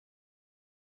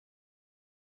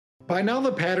By now,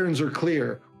 the patterns are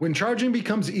clear. When charging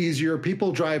becomes easier,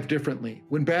 people drive differently.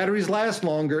 When batteries last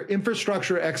longer,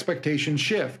 infrastructure expectations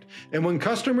shift. And when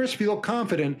customers feel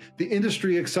confident, the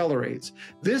industry accelerates.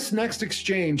 This next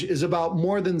exchange is about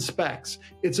more than specs.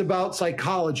 It's about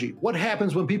psychology. What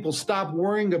happens when people stop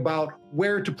worrying about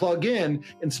where to plug in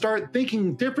and start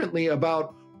thinking differently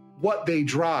about what they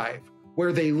drive,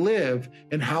 where they live,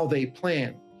 and how they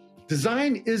plan?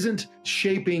 Design isn't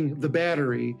shaping the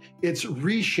battery, it's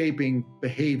reshaping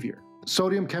behavior.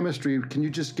 Sodium chemistry, can you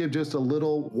just give just a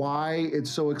little why it's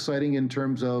so exciting in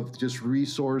terms of just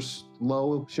resource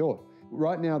low? Sure.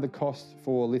 Right now, the cost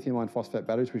for lithium iron phosphate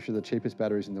batteries, which are the cheapest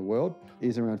batteries in the world,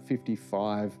 is around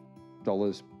 $55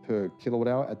 per kilowatt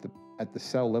hour at the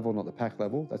cell level, not the pack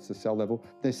level. That's the cell level.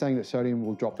 They're saying that sodium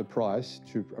will drop the price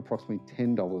to approximately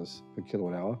 $10 per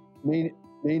kilowatt hour,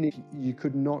 meaning you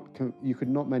could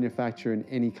not manufacture in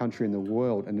any country in the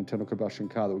world an internal combustion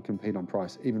car that would compete on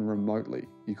price, even remotely.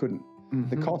 You couldn't.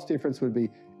 The cost difference would be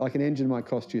like an engine might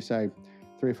cost you, say,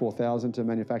 $3,000 or $4,000 to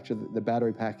manufacture. The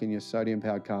battery pack in your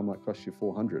sodium-powered car might cost you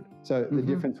 $400. So the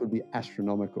difference would be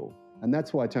astronomical, and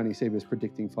that's why Tony Seba is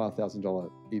predicting $5,000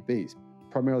 EVs,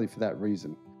 primarily for that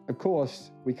reason. Of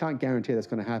course, we can't guarantee that's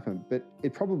going to happen, but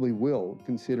it probably will,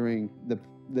 considering the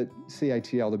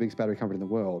CATL, the biggest battery company in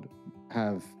the world,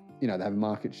 have a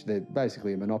market. They're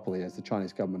basically a monopoly, as the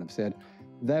Chinese government have said.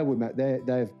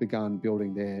 They've begun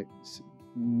building their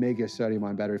mega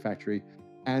sodium-ion battery factory,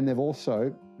 and they've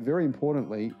also, very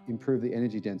importantly, improved the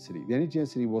energy density. The energy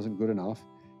density wasn't good enough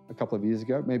a couple of years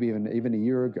ago, maybe even a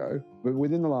year ago, but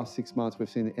within the last 6 months, we've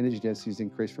seen the energy densities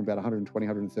increase from about 120,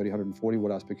 130, 140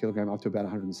 watt hours per kilogram up to about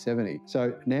 170.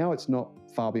 So now it's not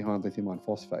far behind lithium iron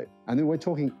phosphate. And then we're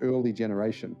talking early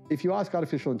generation. If you ask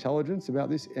artificial intelligence about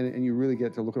this and you really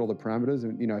get to look at all the parameters,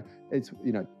 and it's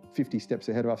 50 steps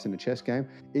ahead of us in a chess game,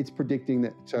 it's predicting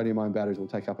that sodium-ion batteries will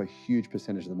take up a huge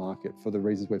percentage of the market for the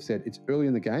reasons we've said. It's early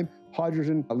in the game.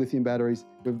 Hydrogen, lithium batteries,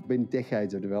 we've been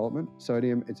decades of development.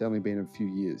 Sodium, it's only been a few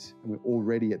years, and we're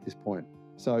already at this point.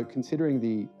 So considering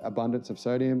the abundance of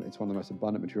sodium, it's one of the most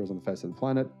abundant materials on the face of the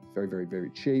planet, very, very, very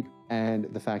cheap,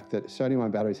 and the fact that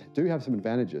sodium-ion batteries do have some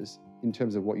advantages in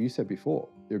terms of what you said before,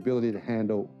 their ability to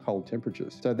handle cold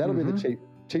temperatures. So that'll be the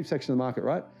cheap section of the market,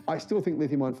 right? I still think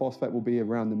lithium iron phosphate will be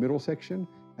around the middle section,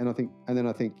 and then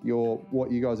I think what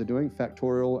you guys are doing,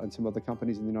 Factorial and some other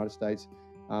companies in the United States,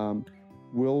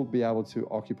 will be able to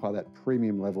occupy that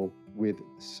premium level with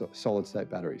solid state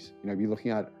batteries. You're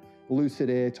looking at Lucid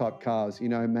Air type cars,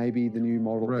 maybe the new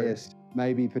Model S,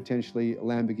 maybe potentially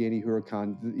Lamborghini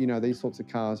Huracan. These sorts of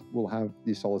cars will have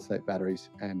these solid state batteries,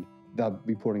 and they'll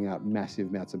be putting out massive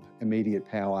amounts of immediate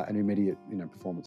power and immediate performance.